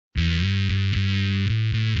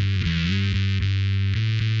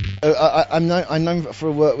I'm known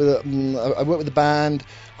for work with I work with a band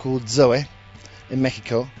called Zoe in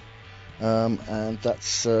Mexico, and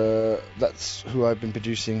that's who I've been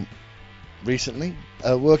producing recently.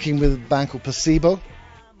 Working with a band called Placebo,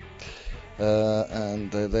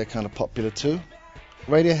 and they're kind of popular too.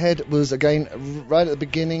 Radiohead was again right at the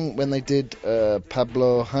beginning when they did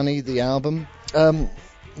Pablo Honey, the album. The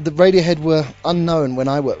Radiohead were unknown when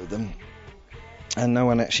I worked with them, and no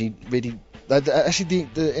one actually really. Actually,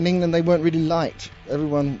 in England they weren't really liked.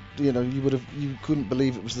 Everyone, you couldn't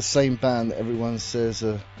believe it was the same band that everyone says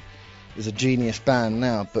is a genius band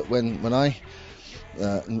now. But when I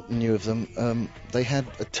knew of them, they had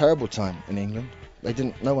a terrible time in England.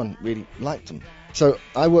 No one really liked them. So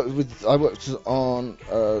I worked on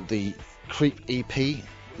the Creep EP,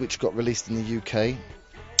 which got released in the UK,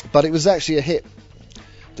 but it was actually a hit.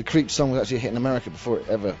 The Creep song was actually a hit in America before it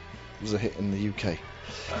ever was a hit in the UK.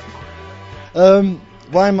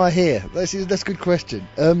 Why am I here? That's a good question.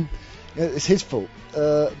 It's his fault.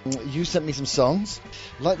 You sent me some songs.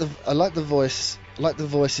 I like the voice, I like the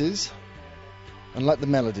voices, and like the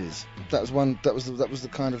melodies. That was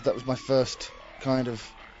my first kind of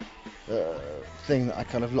thing that I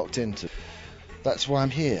kind of locked into. That's why I'm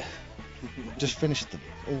here. Just finished them,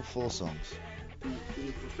 all 4 songs.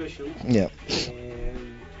 You're professional. Yeah.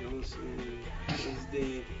 And also, is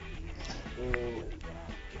the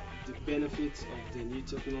benefits of the new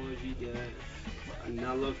technology, the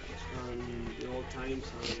analog and the old times?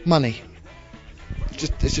 Money.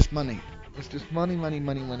 It's just money. It's just money.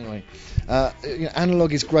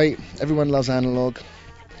 Analog is great. Everyone loves analog.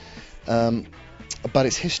 But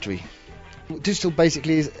it's history. Digital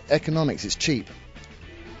basically is economics. It's cheap.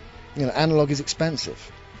 Analog is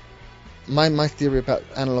expensive. My theory about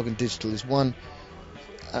analog and digital is one.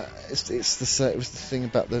 It was the thing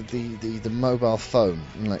about the mobile phone.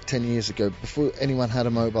 Like 10 years ago, before anyone had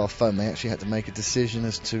a mobile phone, they actually had to make a decision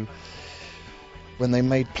as to when they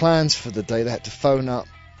made plans for the day. They had to phone up,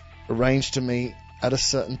 arrange to meet at a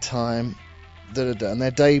certain time, and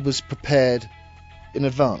their day was prepared in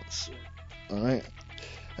advance. All right.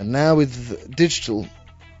 And now with digital,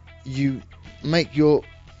 you make your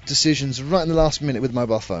decisions right in the last minute with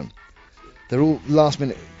mobile phone. They're all last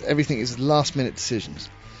minute. Everything is last minute decisions.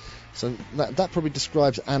 So that probably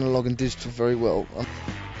describes analog and digital very well.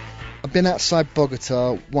 I've been outside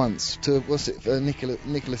Bogota once to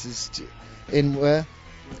Nicholas's in where?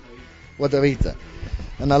 Guadalajara.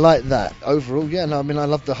 And I like that overall. Yeah, no, I mean I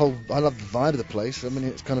love the vibe of the place. I mean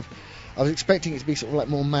it's kind of. I was expecting it to be sort of like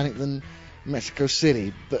more manic than Mexico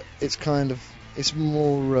City, but it's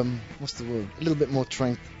more what's the word? A little bit more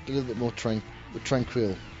tranquilo.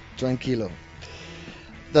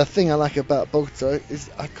 The thing I like about Bogota is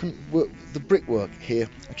I couldn't work the brickwork here.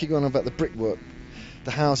 I keep going on about the brickwork.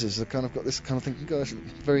 The houses have kind of got this kind of thing. Gosh,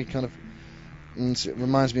 very kind of. It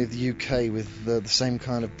reminds me of the UK with the same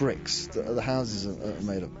kind of bricks that the houses are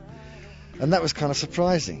made of, and that was kind of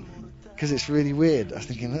surprising because it's really weird. I was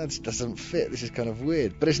thinking that doesn't fit. This is kind of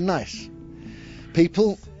weird, but it's nice.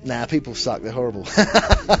 People suck. They're horrible.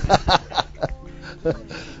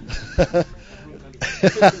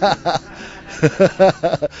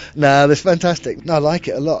 Nah, that's fantastic. No, I like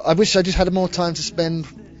it a lot. I wish I just had more time to spend,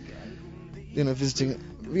 visiting.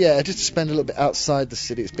 Yeah, just to spend a little bit outside the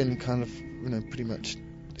city. It's been kind of, pretty much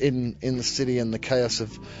in the city and the chaos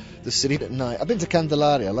of the city at night. I've been to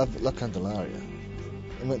Candelaria. I love Candelaria.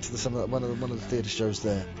 I went to one of the theatre shows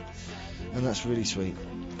there, and that's really sweet.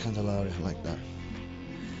 Candelaria, I like that.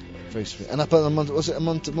 Very sweet. And up on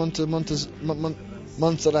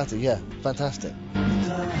Monserrate, yeah, fantastic.